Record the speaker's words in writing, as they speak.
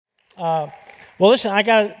Well, listen,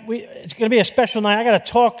 it's going to be a special night. I got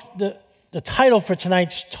to talk. The title for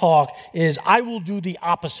tonight's talk is "I Will Do the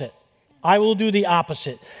Opposite." I will do the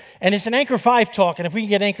opposite, and it's an Anchor 5 talk. And if we can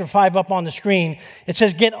get Anchor 5 up on the screen, it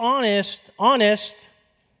says, "Get honest.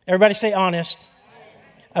 Everybody say honest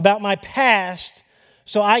about my past,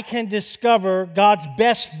 so I can discover God's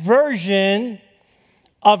best version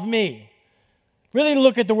of me." Really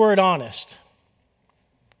look at the word honest.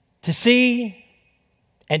 To see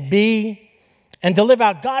and be and to live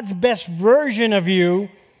out God's best version of you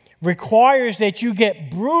requires that you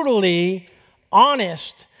get brutally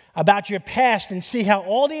honest about your past and see how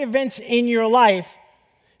all the events in your life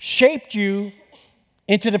shaped you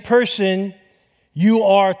into the person you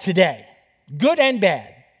are today, good and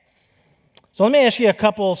bad. So let me ask you a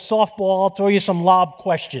couple softball, I'll throw you some lob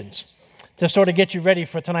questions to sort of get you ready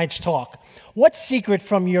for tonight's talk. What secret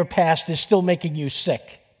from your past is still making you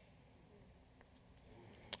sick?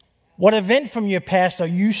 What event from your past are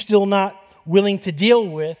you still not willing to deal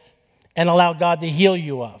with and allow God to heal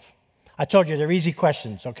you of? I told you, they're easy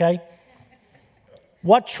questions, okay?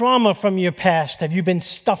 What trauma from your past have you been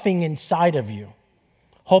stuffing inside of you,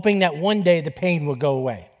 hoping that one day the pain will go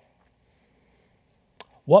away?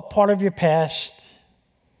 What part of your past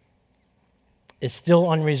is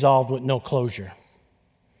still unresolved with no closure?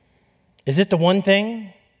 Is it the one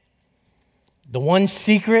thing, the one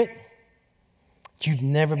secret that you've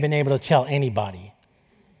never been able to tell anybody,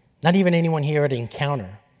 not even anyone here at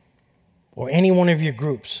Encounter or any one of your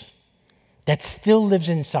groups, that still lives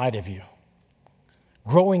inside of you,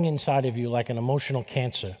 growing inside of you like an emotional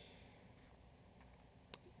cancer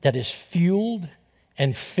that is fueled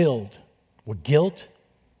and filled with guilt,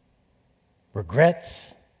 regrets,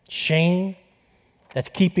 shame, that's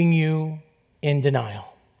keeping you in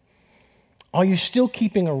denial? Are you still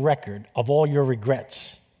keeping a record of all your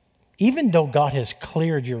regrets, even though God has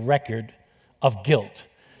cleared your record of guilt?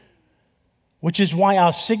 Which is why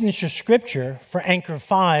our signature scripture for Anchor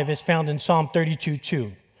 5 is found in Psalm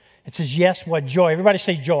 32:2. It says, yes, what joy. Everybody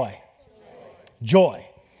say joy. Joy.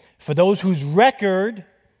 For those whose record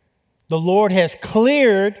the Lord has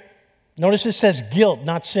cleared. Notice it says guilt,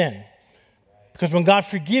 not sin. Because when God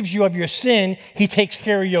forgives you of your sin, He takes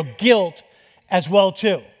care of your guilt as well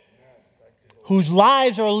too. Whose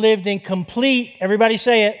lives are lived in complete, everybody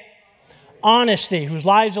say it, honesty. Whose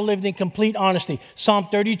lives are lived in complete honesty. Psalm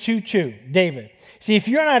 32:2, David. See, if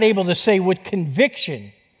you're not able to say with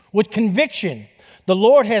conviction, the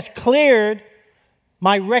Lord has cleared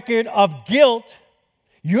my record of guilt,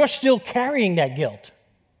 you're still carrying that guilt.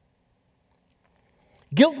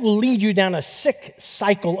 Guilt will lead you down a sick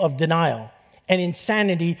cycle of denial and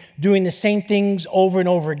insanity, doing the same things over and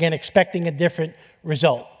over again, expecting a different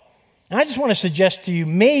result. And I just want to suggest to you,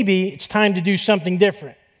 maybe it's time to do something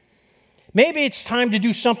different. Maybe it's time to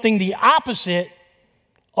do something the opposite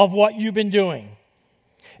of what you've been doing.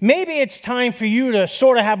 Maybe it's time for you to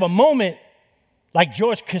sort of have a moment like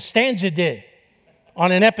George Costanza did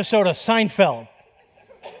on an episode of Seinfeld.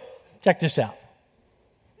 Check this out.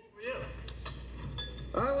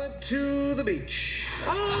 I went to the beach.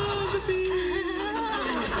 Oh, the beach.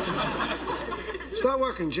 It's not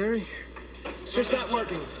working, Jerry. It's just not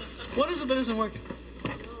working. What is it that isn't working?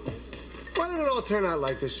 Why did it all turn out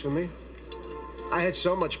like this for me? I had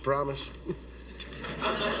so much promise.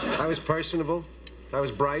 I was personable. I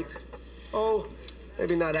was bright. Oh,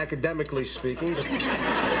 maybe not academically speaking, but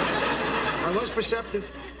I was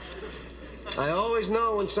perceptive. I always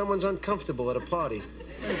know when someone's uncomfortable at a party.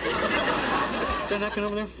 They're knocking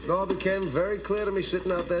over there? It all became very clear to me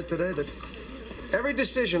sitting out there today that every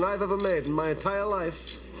decision I've ever made in my entire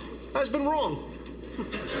life has been wrong.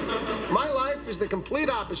 My life is the complete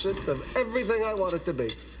opposite of everything I want it to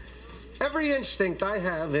be. Every instinct I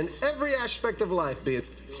have in every aspect of life, be it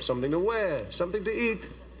something to wear, something to eat,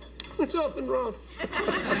 it's all been wrong.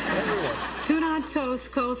 Tuna on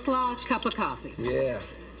toast, coleslaw, cup of coffee. Yeah.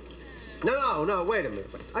 No, wait a minute.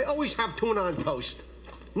 I always have tuna on toast.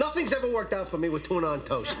 Nothing's ever worked out for me with tuna on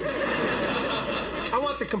toast. I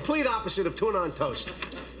want the complete opposite of tuna on toast.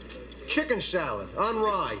 Chicken salad on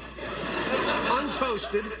rye,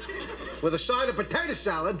 untoasted, with a side of potato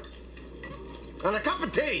salad and a cup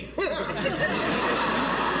of tea.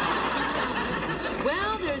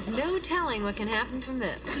 Well, there's no telling what can happen from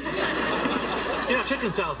this. You know, chicken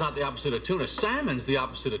salad's not the opposite of tuna. Salmon's the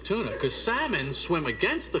opposite of tuna, because salmon swim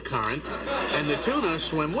against the current, and the tuna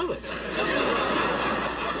swim with it.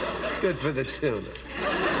 Good for the tuna.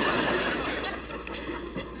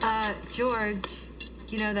 George,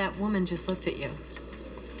 you know that woman just looked at you.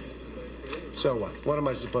 So what? What am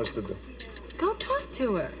I supposed to do? Go talk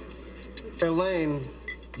to her. Elaine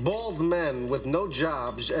bald men with no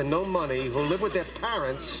jobs and no money who live with their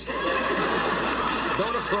parents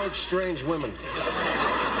don't approach strange women.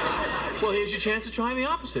 Well, here's your chance to try the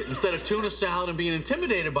opposite. Instead of tuna salad and being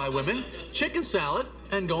intimidated by women, chicken salad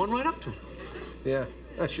and going right up to them. Yeah,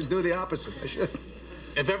 I should do the opposite. I should.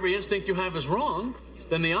 If every instinct you have is wrong,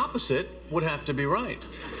 then the opposite would have to be right.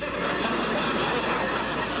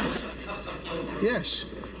 Yes,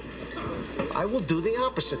 I will do the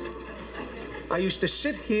opposite. I used to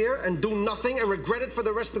sit here and do nothing and regret it for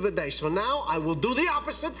the rest of the day. So now I will do the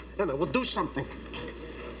opposite and I will do something.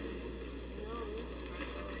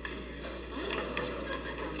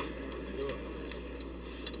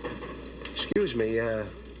 Excuse me,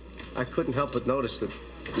 I couldn't help but notice that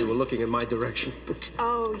you were looking in my direction.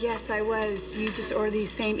 Oh, yes, I was. You just ordered the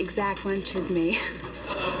same exact lunch as me.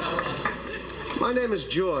 My name is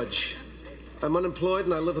George. I'm unemployed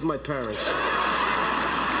and I live with my parents.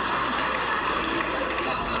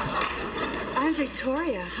 I'm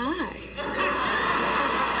Victoria. Hi.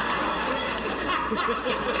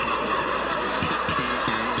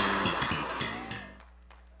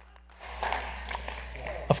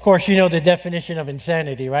 Of course, you know the definition of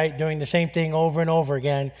insanity, right? Doing the same thing over and over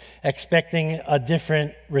again, expecting a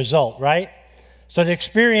different result, right? So to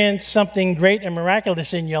experience something great and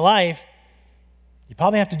miraculous in your life, you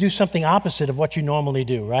probably have to do something opposite of what you normally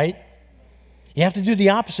do, right? You have to do the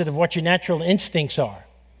opposite of what your natural instincts are,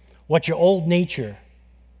 what your old nature,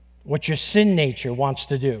 what your sin nature wants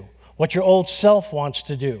to do, what your old self wants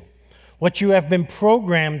to do, what you have been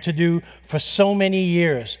programmed to do for so many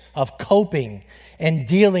years of coping and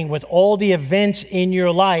dealing with all the events in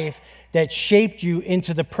your life that shaped you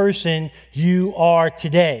into the person you are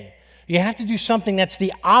today. You have to do something that's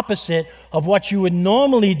the opposite of what you would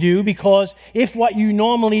normally do, because if what you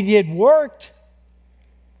normally did worked,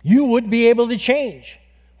 you would be able to change.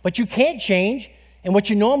 But you can't change, and what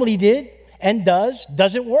you normally did and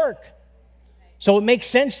doesn't work. So it makes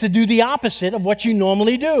sense to do the opposite of what you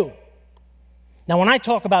normally do. Now, when I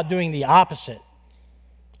talk about doing the opposite,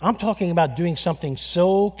 I'm talking about doing something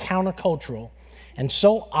so countercultural and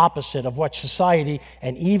so opposite of what society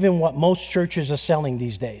and even what most churches are selling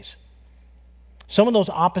these days. Some of those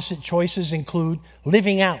opposite choices include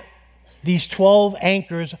living out these 12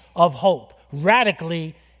 anchors of hope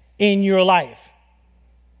radically in your life.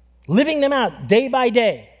 Living them out day by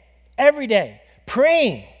day, every day.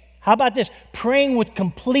 Praying. How about this? Praying with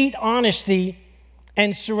complete honesty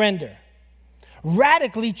and surrender.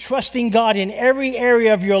 Radically trusting God in every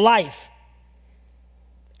area of your life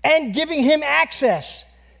and giving Him access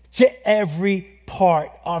to every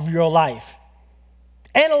part of your life,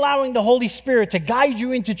 and allowing the Holy Spirit to guide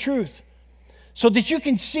you into truth so that you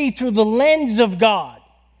can see through the lens of God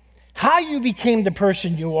how you became the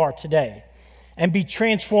person you are today and be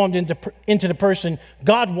transformed into the person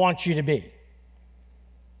God wants you to be.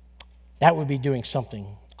 That would be doing something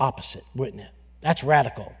opposite, wouldn't it? That's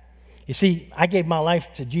radical. You see, I gave my life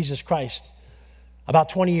to Jesus Christ about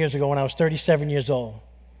 20 years ago when I was 37 years old.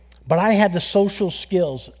 But I had the social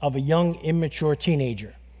skills of a young, immature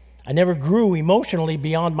teenager. I never grew emotionally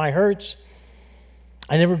beyond my hurts.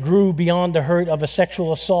 I never grew beyond the hurt of a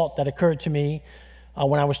sexual assault that occurred to me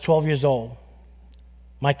when I was 12 years old.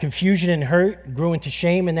 My confusion and hurt grew into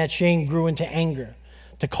shame, and that shame grew into anger.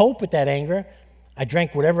 To cope with that anger, I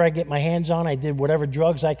drank whatever I get my hands on. I did whatever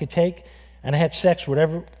drugs I could take, and I had sex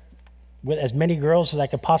with as many girls as I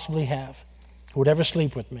could possibly have who would ever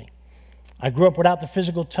sleep with me. I grew up without the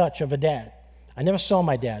physical touch of a dad. I never saw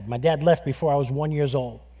my dad. My dad left before I was 1 year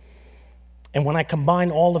old. And when I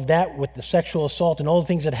combined all of that with the sexual assault and all the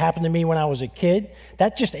things that happened to me when I was a kid,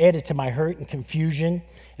 that just added to my hurt and confusion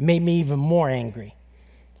and made me even more angry.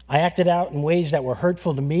 I acted out in ways that were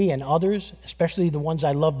hurtful to me and others, especially the ones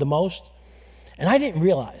I loved the most. And I didn't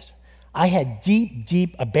realize I had deep,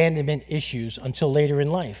 deep abandonment issues until later in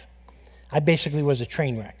life. I basically was a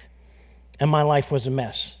train wreck, and my life was a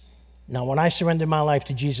mess. Now, when I surrendered my life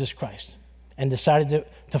to Jesus Christ and decided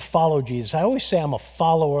to follow Jesus, I always say I'm a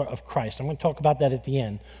follower of Christ. I'm going to talk about that at the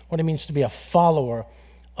end, what it means to be a follower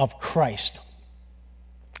of Christ.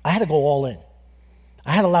 I had to go all in.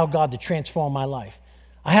 I had to allow God to transform my life.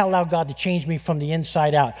 I had to allow God to change me from the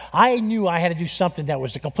inside out. I knew I had to do something that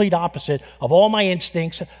was the complete opposite of all my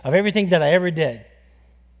instincts, of everything that I ever did,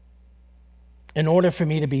 in order for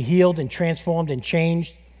me to be healed and transformed and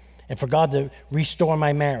changed, and for God to restore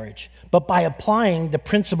my marriage. But by applying the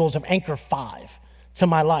principles of Anchor 5 to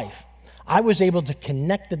my life, I was able to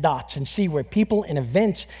connect the dots and see where people and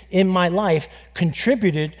events in my life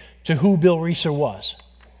contributed to who Bill Reeser was.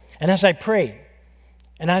 And as I prayed,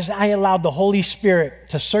 and as I allowed the Holy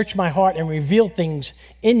Spirit to search my heart and reveal things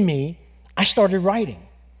in me, I started writing.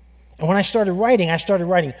 And when I started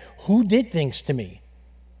writing, who did things to me?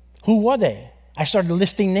 Who were they? I started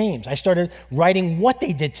listing names. I started writing what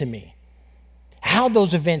they did to me, how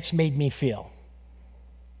those events made me feel,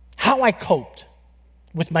 how I coped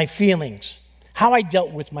with my feelings, how I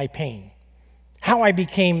dealt with my pain, how I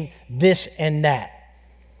became this and that.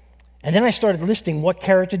 And then I started listing what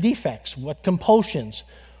character defects, what compulsions,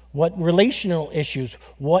 what relational issues,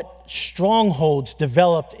 what strongholds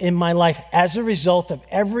developed in my life as a result of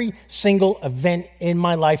every single event in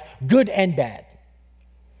my life, good and bad.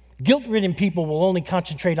 Guilt-ridden people will only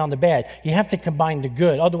concentrate on the bad. You have to combine the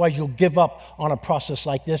good. Otherwise, you'll give up on a process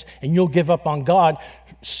like this, and you'll give up on God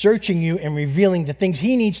searching you and revealing the things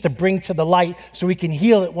He needs to bring to the light so He can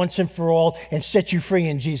heal it once and for all and set you free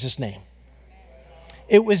in Jesus' name.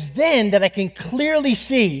 It was then that I can clearly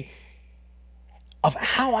see of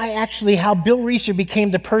how Bill Reeser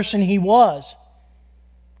became the person he was,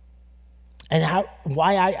 and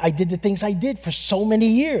why I did the things I did for so many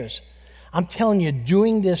years. I'm telling you,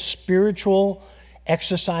 doing this spiritual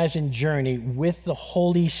exercise and journey with the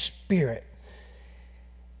Holy Spirit,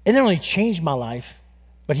 it not only changed my life,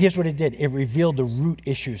 but here's what it did. It revealed the root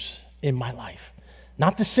issues in my life.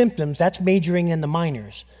 Not the symptoms, that's majoring in the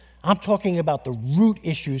minors. I'm talking about the root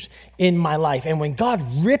issues in my life. And when God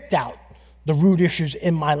ripped out the root issues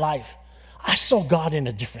in my life, I saw God in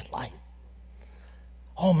a different light.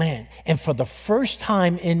 Oh man, and for the first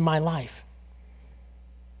time in my life,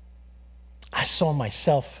 I saw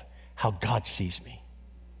myself how God sees me.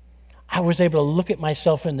 I was able to look at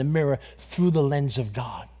myself in the mirror through the lens of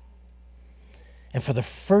God. And for the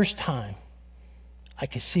first time, I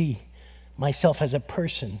could see myself as a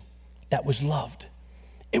person that was loved.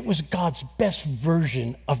 It was God's best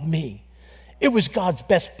version of me. It was God's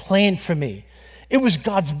best plan for me. It was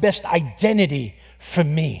God's best identity for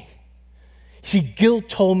me. See, guilt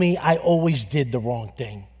told me I always did the wrong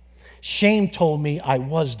thing. Shame told me I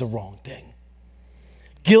was the wrong thing.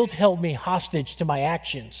 Guilt held me hostage to my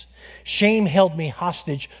actions. Shame held me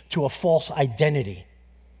hostage to a false identity.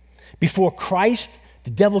 Before Christ,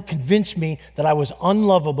 the devil convinced me that I was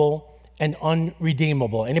unlovable and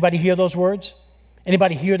unredeemable. Anybody hear those words?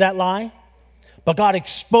 Anybody hear that lie? But God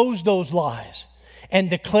exposed those lies and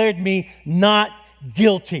declared me not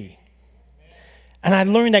guilty. And I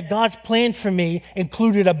learned that God's plan for me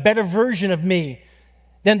included a better version of me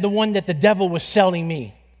than the one that the devil was selling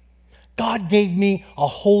me. God gave me a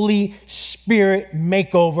Holy Spirit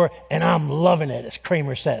makeover, and I'm loving it, as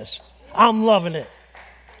Kramer says. I'm loving it.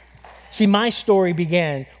 See, my story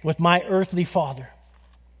began with my earthly father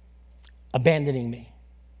abandoning me.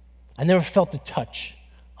 I never felt the touch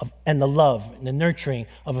and the love and the nurturing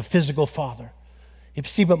of a physical father. You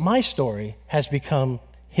see, but my story has become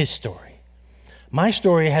his story. My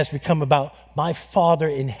story has become about my Father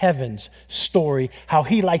in heaven's story, how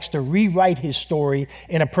He likes to rewrite His story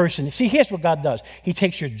in a person. See, here's what God does. He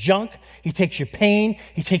takes your junk, He takes your pain,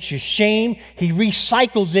 He takes your shame, He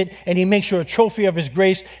recycles it, and He makes you a trophy of His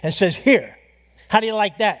grace and says, here, how do you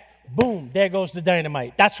like that? Boom, there goes the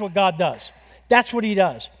dynamite. That's what God does. That's what He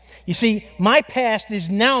does. You see, my past is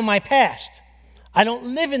now my past. I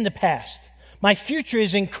don't live in the past. My future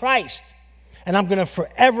is in Christ. And I'm going to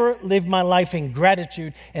forever live my life in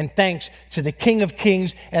gratitude and thanks to the King of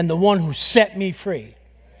Kings and the one who set me free.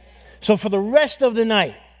 So for the rest of the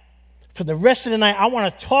night, I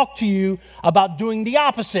want to talk to you about doing the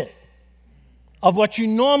opposite of what you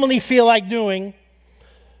normally feel like doing,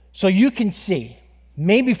 so you can see,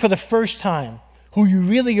 maybe for the first time, who you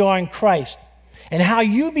really are in Christ and how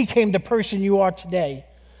you became the person you are today,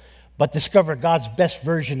 but discover God's best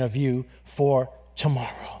version of you for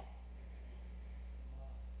tomorrow.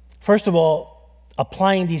 First of all,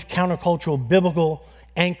 applying these countercultural biblical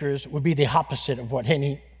anchors would be the opposite of what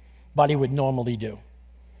anybody would normally do.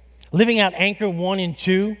 Living out anchor 1 and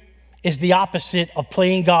 2 is the opposite of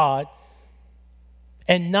playing God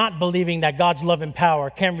and not believing that God's love and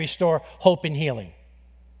power can restore hope and healing.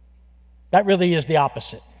 That really is the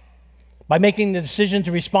opposite. By making the decision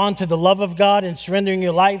to respond to the love of God and surrendering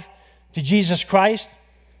your life to Jesus Christ,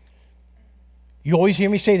 you always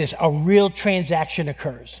hear me say this, a real transaction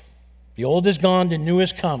occurs. The old is gone, the new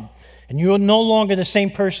has come, and you are no longer the same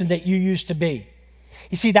person that you used to be.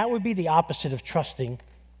 You see, that would be the opposite of trusting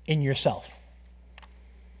in yourself.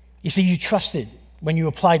 You see, you trusted when you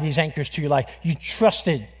applied these anchors to your life. You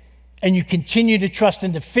trusted, and you continue to trust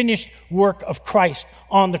in the finished work of Christ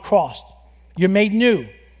on the cross. You're made new.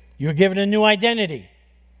 You're given a new identity.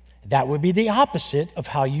 That would be the opposite of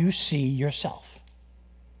how you see yourself.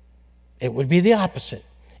 It would be the opposite.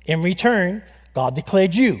 In return, God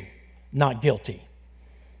declared you not guilty.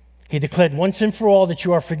 He declared once and for all that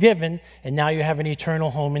you are forgiven, and now you have an eternal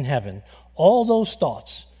home in heaven. All those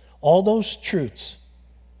thoughts, all those truths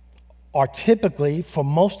are typically, for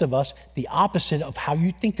most of us, the opposite of how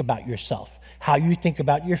you think about yourself, how you think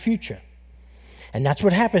about your future. And that's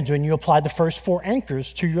what happens when you apply the first 4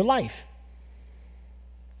 anchors to your life.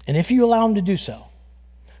 And if you allow him to do so,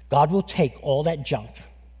 God will take all that junk,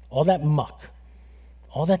 all that muck,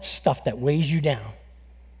 all that stuff that weighs you down,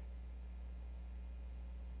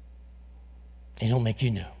 and he'll make you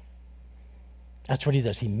new. That's what he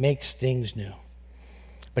does. He makes things new.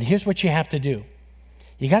 But here's what you have to do.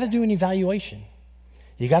 You got to do an evaluation.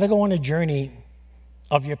 You got to go on a journey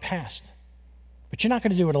of your past. But you're not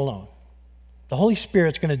going to do it alone. The Holy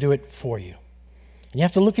Spirit's going to do it for you. And you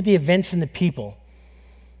have to look at the events and the people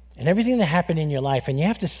and everything that happened in your life, and you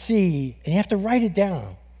have to see, and you have to write it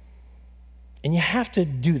down. And you have to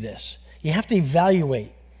do this. You have to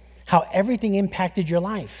evaluate how everything impacted your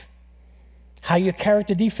life, how your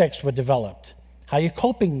character defects were developed, how your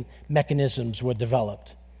coping mechanisms were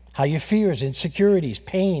developed, how your fears, insecurities,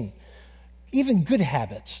 pain, even good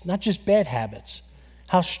habits, not just bad habits,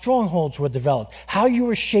 how strongholds were developed, how you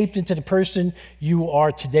were shaped into the person you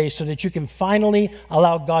are today so that you can finally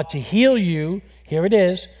allow God to heal you, here it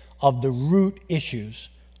is, of the root issues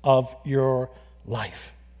of your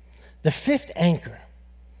life. The 5th anchor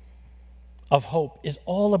of hope is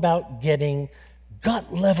all about getting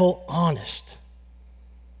gut-level honest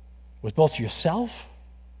with both yourself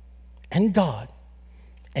and God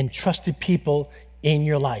and trusted people in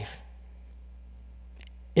your life.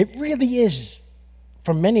 It really is,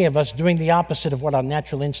 for many of us, doing the opposite of what our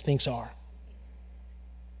natural instincts are.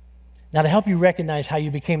 Now, to help you recognize how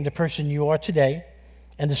you became the person you are today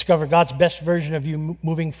and discover God's best version of you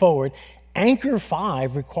moving forward, Anchor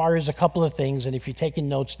 5 requires a couple of things, and if you're taking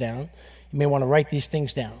notes down, you may want to write these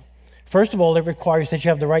things down. First of all, it requires that you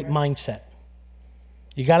have the right mindset.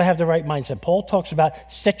 You got to have the right mindset. Paul talks about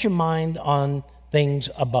set your mind on things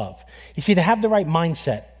above. You see, to have the right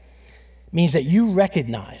mindset means that you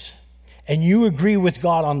recognize and you agree with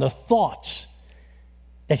God on the thoughts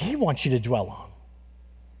that he wants you to dwell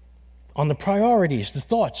on the priorities, the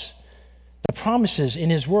thoughts, the promises in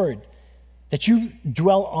his word, that you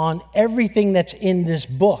dwell on everything that's in this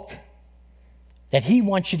book that he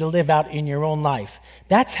wants you to live out in your own life.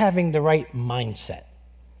 That's having the right mindset.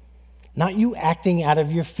 Not you acting out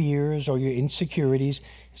of your fears or your insecurities. It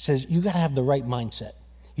says you got to have the right mindset.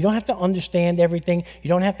 You don't have to understand everything. You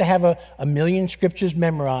don't have to have a million scriptures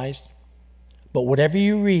memorized. But whatever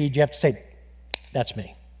you read, you have to say, that's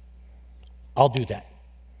me. I'll do that.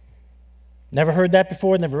 Never heard that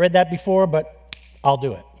before, never read that before, but I'll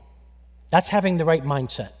do it. That's having the right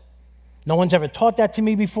mindset. No one's ever taught that to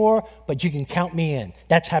me before, but you can count me in.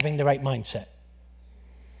 That's having the right mindset.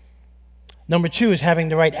 Number 2 is having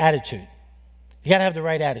the right attitude. You got to have the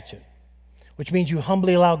right attitude, which means you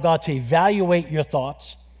humbly allow God to evaluate your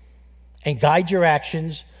thoughts and guide your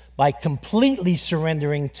actions by completely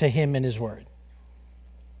surrendering to him and his word.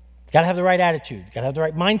 You got to have the right attitude. You got to have the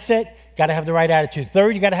right mindset. You got to have the right attitude.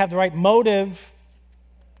 Third, you got to have the right motive.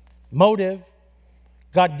 Motive.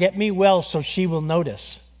 God, get me well so she will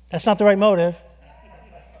notice. That's not the right motive.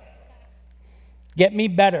 Get me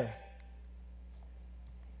better.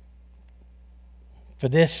 For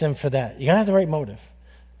this and for that. You got to have the right motive.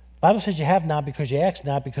 The Bible says you have not because you ask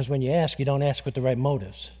not, because when you ask, you don't ask with the right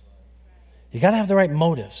motives. You got to have the right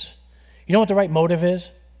motives. You know what the right motive is?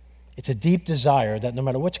 It's a deep desire that no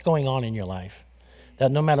matter what's going on in your life,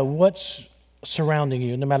 that no matter what's surrounding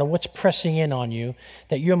you, no matter what's pressing in on you,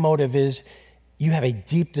 that your motive is you have a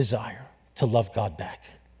deep desire to love God back.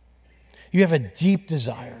 You have a deep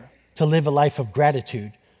desire to live a life of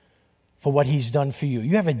gratitude for what he's done for you.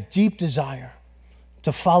 You have a deep desire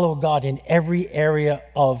to follow God in every area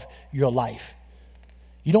of your life.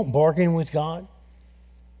 You don't bargain with God.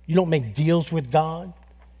 You don't make deals with God.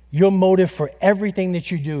 Your motive for everything that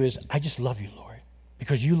you do is, I just love you, Lord,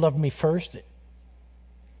 because you loved me first.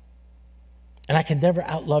 And I can never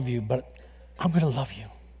outlove you, but I'm going to love you.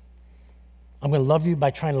 I'm going to love you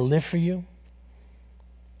by trying to live for you.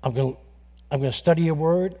 I'm going to study your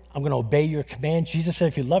word. I'm going to obey your command. Jesus said,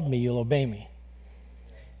 if you love me, you'll obey me.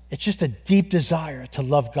 It's just a deep desire to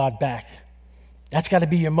love God back. That's got to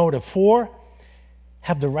be your motive. 4,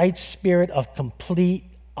 have the right spirit of complete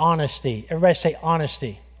honesty. Everybody say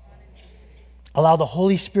honesty. Allow the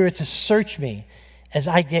Holy Spirit to search me as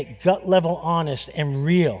I get gut level honest and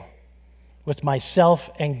real with myself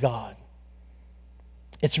and God.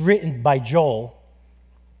 It's written by Joel,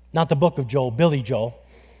 not the book of Joel, Billy Joel.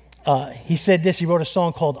 He said this, he wrote a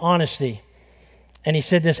song called Honesty. And he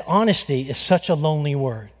said this, honesty is such a lonely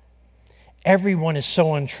word. Everyone is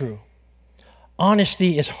so untrue.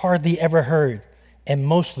 Honesty is hardly ever heard, and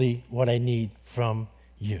mostly what I need from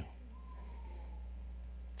you.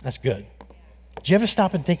 That's good. Do you ever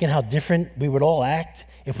stop and thinking how different we would all act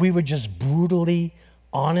if we were just brutally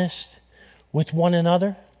honest with one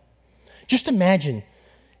another? Just imagine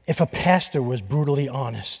if a pastor was brutally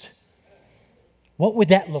honest. What would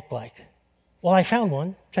that look like? Well, I found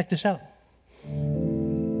one. Check this out.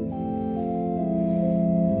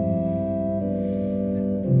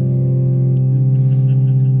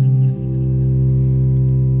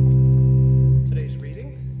 Today's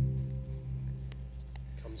reading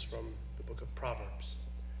comes from the book of Proverbs.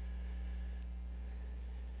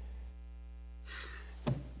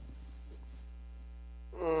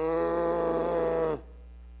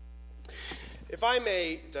 If I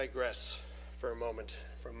may digress for a moment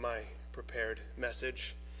from my prepared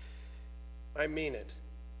message, I mean it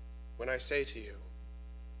when I say to you,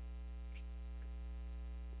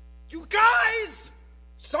 you guys,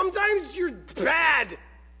 sometimes you're bad.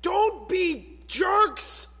 Don't be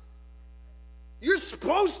jerks. You're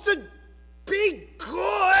supposed to be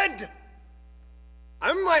good.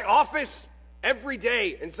 I'm in my office every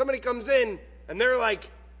day, and somebody comes in, and they're like,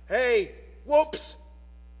 hey, whoops.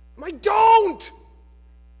 I don't.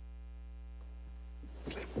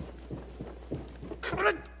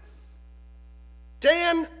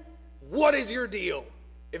 Dan, what is your deal?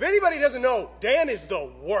 If anybody doesn't know, Dan is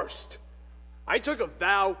the worst. I took a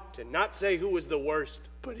vow to not say who was the worst,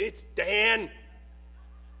 but it's Dan.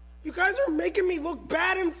 You guys are making me look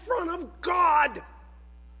bad in front of God.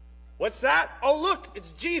 What's that? Oh, look,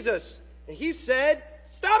 it's Jesus. And he said,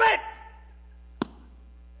 stop it!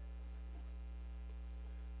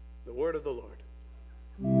 The word of the Lord.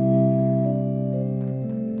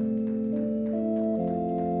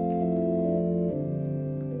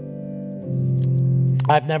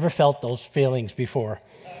 I've never felt those feelings before.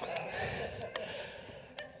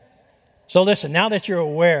 So listen, now that you're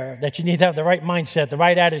aware that you need to have the right mindset, the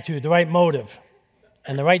right attitude, the right motive,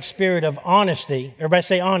 and the right spirit of honesty, everybody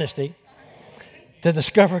say honesty, to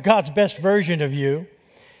discover God's best version of you,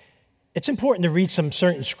 it's important to read some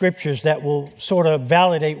certain scriptures that will sort of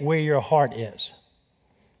validate where your heart is.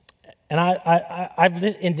 And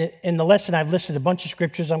in the lesson, I've listed a bunch of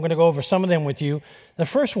scriptures. I'm going to go over some of them with you. The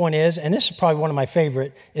first one is, and this is probably one of my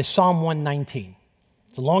favorite, is Psalm 119.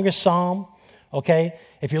 It's the longest psalm, okay?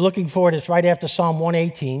 If you're looking for it, it's right after Psalm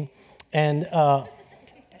 118. And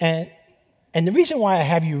the reason why I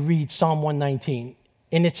have you read Psalm 119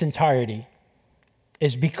 in its entirety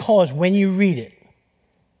is because when you read it,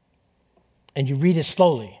 and you read it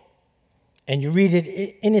slowly, and you read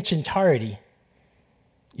it in its entirety,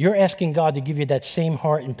 you're asking God to give you that same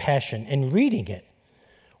heart and passion. And reading it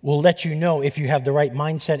will let you know if you have the right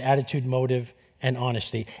mindset, attitude, motive, and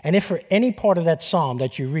honesty. And if for any part of that psalm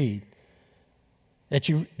that you read, that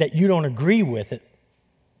you don't agree with it,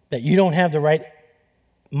 that you don't have the right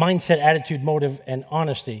mindset, attitude, motive, and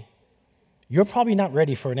honesty, you're probably not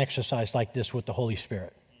ready for an exercise like this with the Holy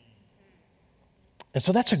Spirit. And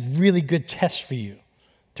so that's a really good test for you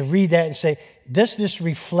to read that and say, does this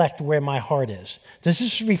reflect where my heart is? Does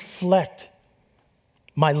this reflect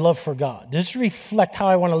my love for God? Does this reflect how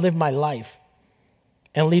I want to live my life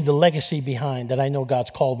and leave the legacy behind that I know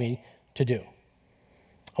God's called me to do?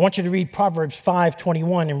 I want you to read Proverbs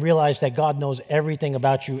 5:21 and realize that God knows everything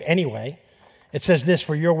about you anyway. It says this,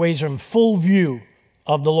 for your ways are in full view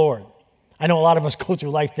of the Lord. I know a lot of us go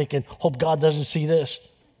through life thinking, hope God doesn't see this.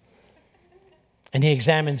 And he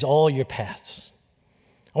examines all your paths.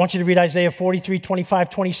 I want you to read Isaiah 43, 25,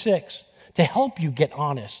 26 to help you get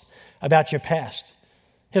honest about your past.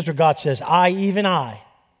 Here's what God says, I, even I,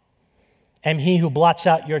 am he who blots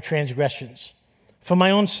out your transgressions for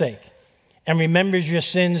my own sake and remembers your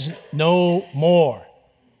sins no more.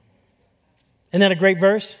 Isn't that a great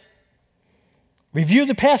verse? Review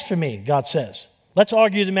the past for me, God says. Let's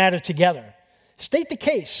argue the matter together. State the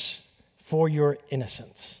case for your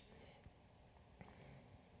innocence.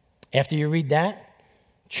 After you read that,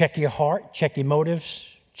 check your heart, check your motives,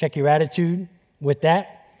 check your attitude with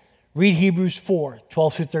that. Read Hebrews 4,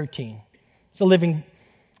 12 through 13. It's a Living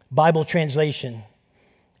Bible translation.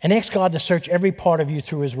 And ask God to search every part of you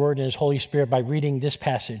through his word and his Holy Spirit by reading this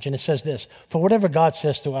passage. And it says this, for whatever God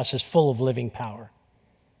says to us is full of living power.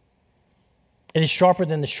 It is sharper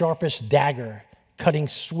than the sharpest dagger, cutting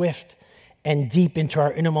swift and deep into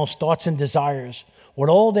our innermost thoughts and desires, with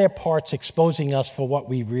all their parts exposing us for what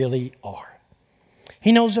we really are.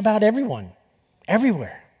 He knows about everyone,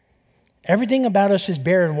 everywhere. Everything about us is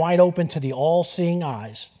bare and wide open to the all-seeing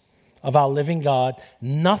eyes of our living God.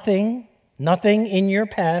 Nothing in your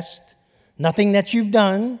past, nothing that you've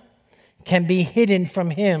done can be hidden from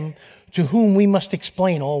him to whom we must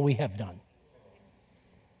explain all we have done.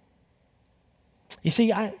 You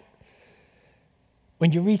see,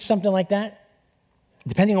 when you read something like that,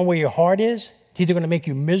 depending on where your heart is, it's either going to make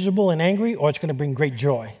you miserable and angry or it's going to bring great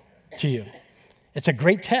joy to you. It's a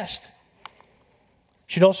great test. You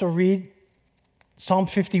should also read Psalm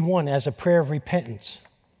 51 as a prayer of repentance.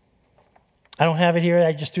 I don't have it here.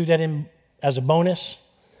 I just threw that in as a bonus.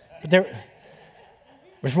 But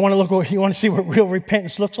if you want to see what real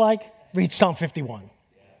repentance looks like, read Psalm 51.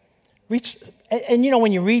 And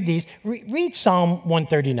when you read these, read Psalm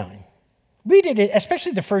 139. Read it,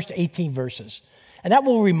 especially the first 18 verses. And that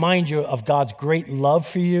will remind you of God's great love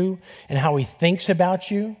for you and how he thinks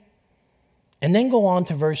about you. And then go on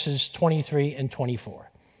to verses 23 and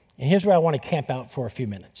 24. And here's where I want to camp out for a few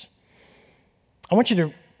minutes. I want you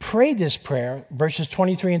to pray this prayer, verses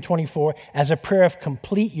 23 and 24, as a prayer of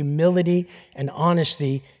complete humility and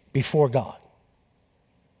honesty before God.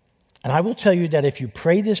 And I will tell you that if you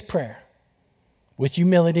pray this prayer with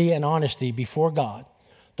humility and honesty before God,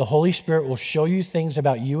 the Holy Spirit will show you things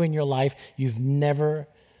about you and your life you've never,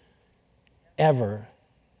 ever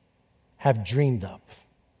have dreamed of.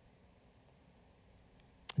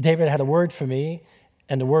 David had a word for me,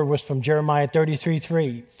 and the word was from Jeremiah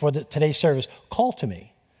 33:3 for today's service. Call to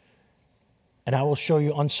me, and I will show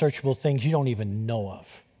you unsearchable things you don't even know of.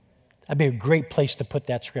 That'd be a great place to put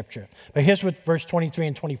that scripture. But here's what verse 23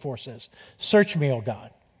 and 24 says. Search me, O God,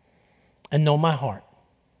 and know my heart.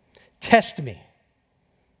 Test me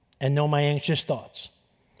and know my anxious thoughts.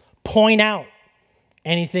 Point out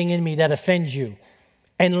anything in me that offends you,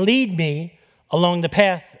 and lead me along the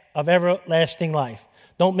path of everlasting life.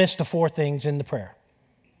 Don't miss the 4 things in the prayer.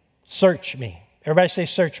 Search me. Everybody say,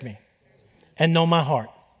 search me. And know my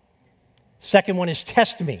heart. Second one is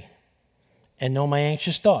test me and know my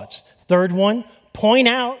anxious thoughts. Third one, point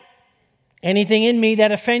out anything in me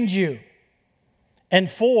that offends you. And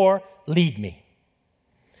 4, lead me.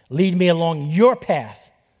 Lead me along your path,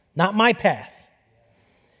 not my path.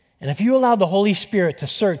 And if you allow the Holy Spirit to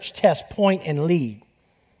search, test, point, and lead,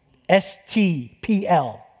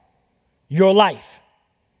 STPL, your life,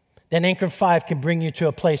 then Anchor 5 can bring you to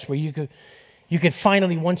a place where you could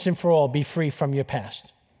finally, once and for all, be free from your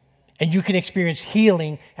past. And you can experience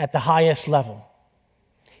healing at the highest level.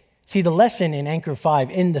 See, the lesson in Anchor 5,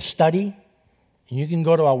 in the study, and you can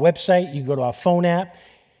go to our website, you can go to our phone app,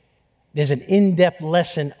 there's an in-depth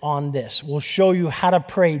lesson on this. We'll show you how to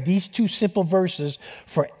pray these 2 simple verses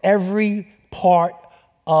for every part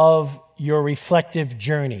of your reflective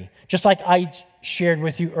journey. Just like I shared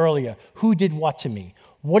with you earlier, who did what to me?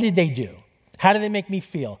 What did they do? How did they make me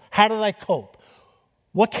feel? How did I cope?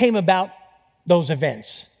 What came about those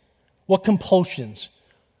events? What compulsions?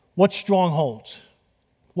 What strongholds?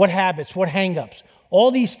 What habits? What hang-ups?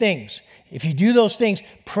 All these things. If you do those things,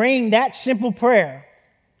 praying that simple prayer,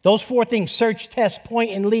 those 4 things, search, test,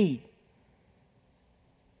 point, and lead,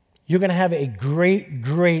 you're going to have a great,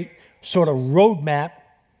 great sort of roadmap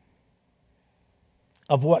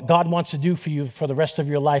of what God wants to do for you for the rest of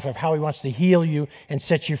your life, of how he wants to heal you and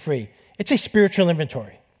set you free. It's a spiritual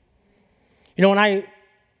inventory. When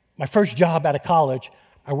my first job out of college,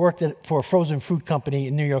 I worked for a frozen food company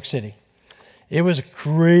in New York City. It was a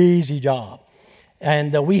crazy job.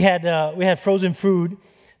 And we had frozen food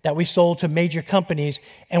that we sold to major companies,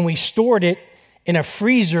 and we stored it in a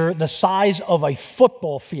freezer the size of a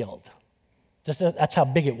football field. That's how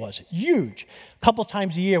big it was. Huge. A couple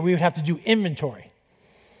times a year, we would have to do inventory.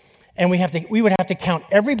 And we would have to count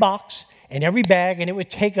every box and every bag, and it would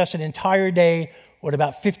take us an entire day with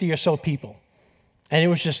about 50 or so people. And it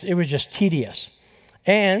was just tedious.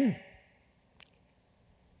 And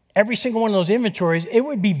every single one of those inventories, it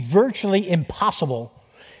would be virtually impossible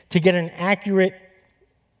to get an accurate,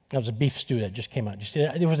 that was a beef stew that just came out. You see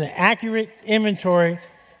that? It was an accurate inventory.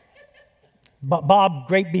 Bob,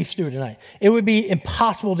 great beef stew tonight. It would be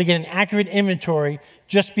impossible to get an accurate inventory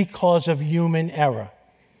just because of human error.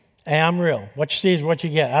 Hey, I'm real. What you see is what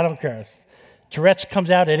you get. I don't care. Tourette's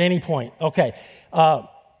comes out at any point. Okay.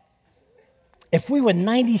 If we were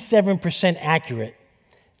 97% accurate,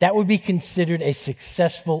 that would be considered a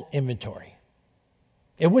successful inventory.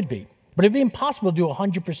 It would be. But it'd be impossible to do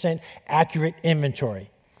 100% accurate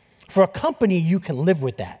inventory. For a company, you can live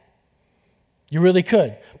with that. You really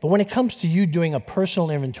could. But when it comes to you doing a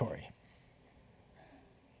personal inventory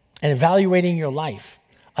and evaluating your life,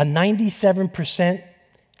 a 97%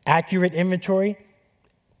 accurate inventory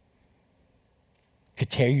could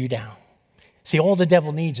tear you down. See, all the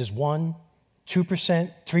devil needs is 1%,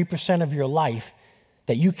 2%, 3% of your life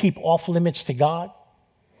that you keep off limits to God,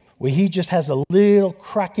 where he just has a little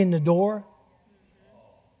crack in the door,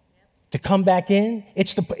 to come back in.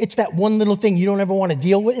 It's that one little thing you don't ever want to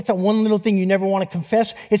deal with. It's that one little thing you never want to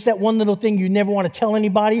confess. It's that one little thing you never want to tell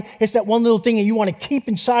anybody. It's that one little thing that you want to keep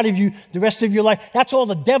inside of you the rest of your life. That's all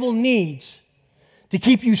the devil needs to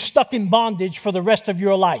keep you stuck in bondage for the rest of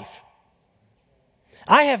your life.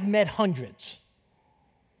 I have met hundreds.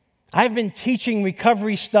 I've been teaching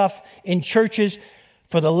recovery stuff in churches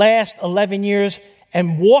for the last 11 years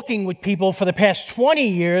and walking with people for the past 20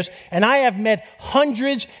 years, and I have met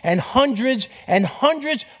hundreds and hundreds and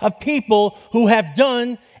hundreds of people who have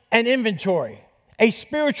done an inventory, a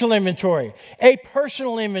spiritual inventory, a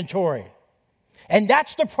personal inventory. And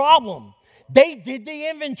that's the problem. They did the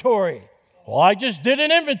inventory. Well, I just did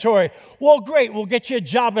an inventory. Well, great, we'll get you a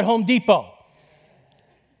job at Home Depot.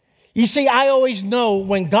 You see, I always know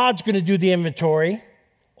when God's going to do the inventory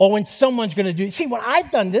or when someone's going to do it. See, when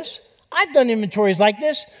I've done this, I've done inventories like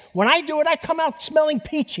this. When I do it, I come out smelling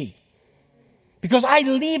peachy because I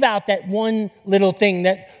leave out that one little thing,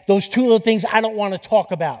 those two little things I don't want to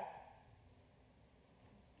talk about.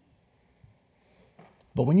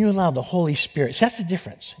 But when you allow the Holy Spirit, see, that's the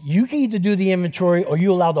difference. You can either do the inventory or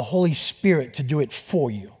you allow the Holy Spirit to do it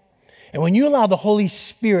for you. And when you allow the Holy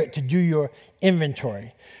Spirit to do your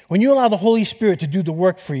inventory, when you allow the Holy Spirit to do the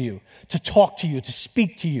work for you, to talk to you, to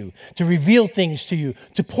speak to you, to reveal things to you,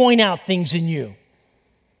 to point out things in you,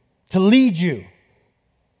 to lead you,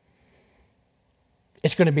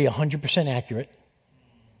 it's going to be 100% accurate,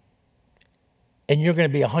 and you're going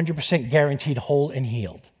to be 100% guaranteed whole and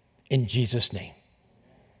healed in Jesus' name.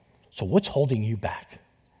 So what's holding you back?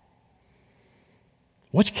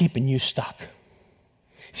 What's keeping you stuck?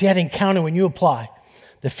 See, that encounter, when you apply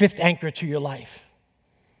the fifth anchor to your life,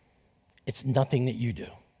 it's nothing that you do.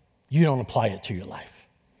 You don't apply it to your life.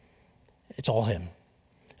 It's all Him.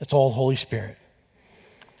 It's all Holy Spirit.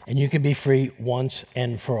 And you can be free once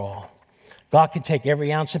and for all. God can take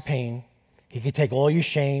every ounce of pain. He can take all your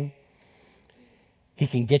shame. He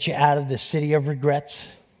can get you out of the city of regrets,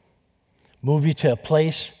 move you to a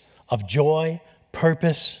place of joy,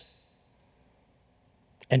 purpose,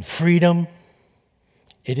 and freedom.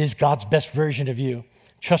 It is God's best version of you.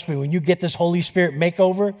 Trust me, when you get this Holy Spirit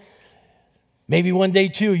makeover, maybe one day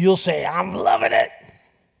too, you'll say, I'm loving it.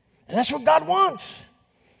 And that's what God wants.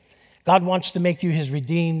 God wants to make you His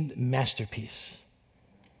redeemed masterpiece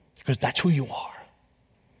because that's who you are.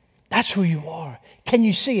 That's who you are. Can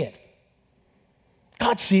you see it?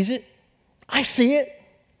 God sees it. I see it.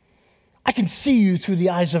 I can see you through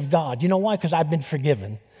the eyes of God. You know why? Because I've been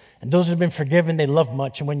forgiven. And those who have been forgiven, they love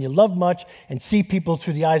much. And when you love much and see people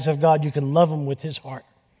through the eyes of God, you can love them with His heart.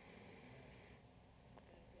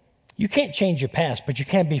 You can't change your past, but you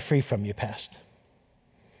can be free from your past.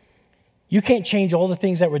 You can't change all the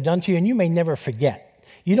things that were done to you, and you may never forget.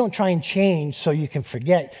 You don't try and change so you can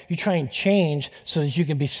forget. You try and change so that you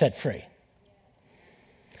can be set free.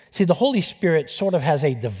 See, the Holy Spirit sort of has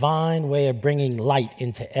a divine way of bringing light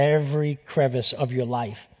into every crevice of your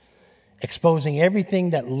life, exposing everything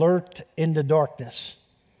that lurked in the darkness,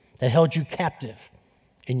 that held you captive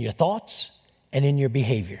in your thoughts and in your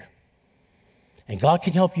behavior. And God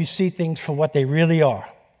can help you see things for what they really are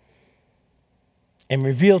and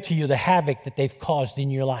reveal to you the havoc that they've caused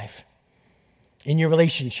in your life, in your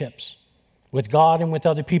relationships with God and with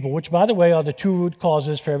other people, which, by the way, are the two root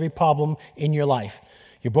causes for every problem in your life.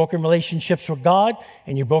 Your broken relationships with God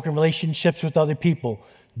and your broken relationships with other people.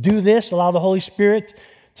 Do this, allow the Holy Spirit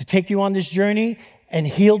to take you on this journey and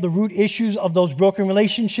heal the root issues of those broken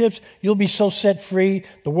relationships. You'll be so set free,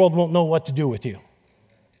 the world won't know what to do with you.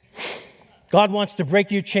 God wants to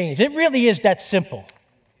break your chains. It really is that simple.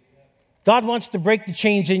 God wants to break the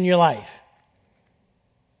chains in your life.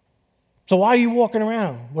 So why are you walking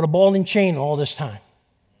around with a ball and chain all this time?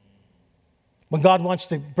 When God wants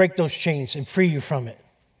to break those chains and free you from it.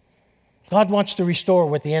 God wants to restore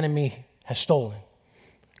what the enemy has stolen.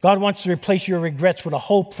 God wants to replace your regrets with a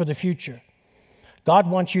hope for the future. God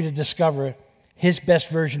wants you to discover His best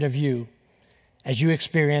version of you as you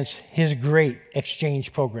experience His great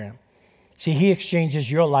exchange program. See, He exchanges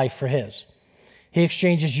your life for His. He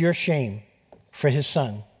exchanges your shame for His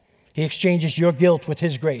Son. He exchanges your guilt with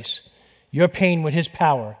His grace, your pain with His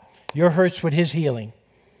power, your hurts with His healing,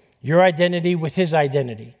 your identity with His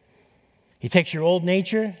identity. He takes your old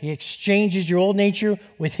nature, He exchanges your old nature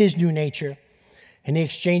with His new nature, and He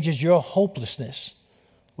exchanges your hopelessness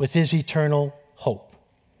with His eternal hope.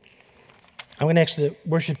 I'm going to ask the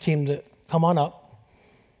worship team to come on up,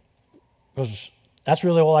 because that's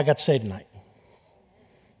really all I got to say tonight.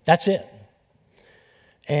 That's it.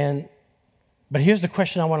 But here's the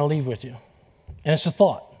question I want to leave with you, and it's a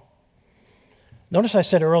thought. Notice I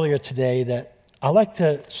said earlier today that I like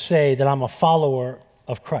to say that I'm a follower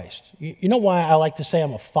of Christ. You know why I like to say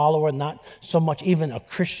I'm a follower, not so much even a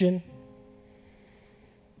Christian?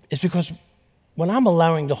 It's because when I'm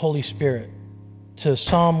allowing the Holy Spirit to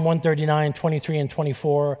Psalm 139, 23, and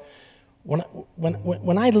 24,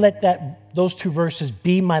 when I let those two verses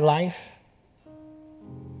be my life,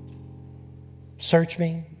 search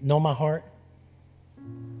me, know my heart,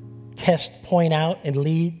 test, point out, and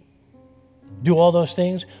lead, do all those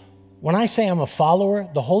things. When I say I'm a follower,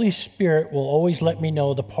 the Holy Spirit will always let me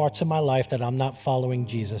know the parts of my life that I'm not following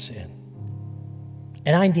Jesus in.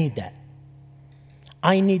 And I need that.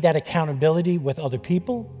 I need that accountability with other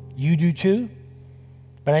people. You do too.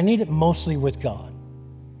 But I need it mostly with God.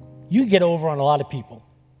 You get over on a lot of people.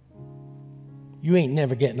 You ain't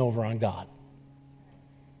never getting over on God.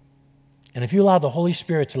 And if you allow the Holy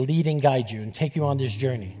Spirit to lead and guide you and take you on this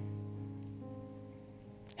journey,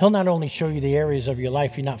 He'll not only show you the areas of your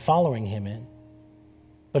life you're not following Him in,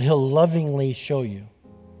 but He'll lovingly show you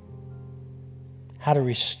how to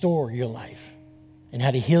restore your life and how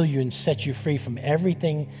to heal you and set you free from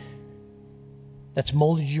everything that's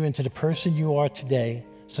molded you into the person you are today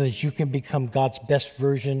so that you can become God's best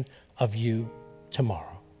version of you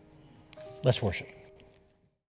tomorrow. Let's worship.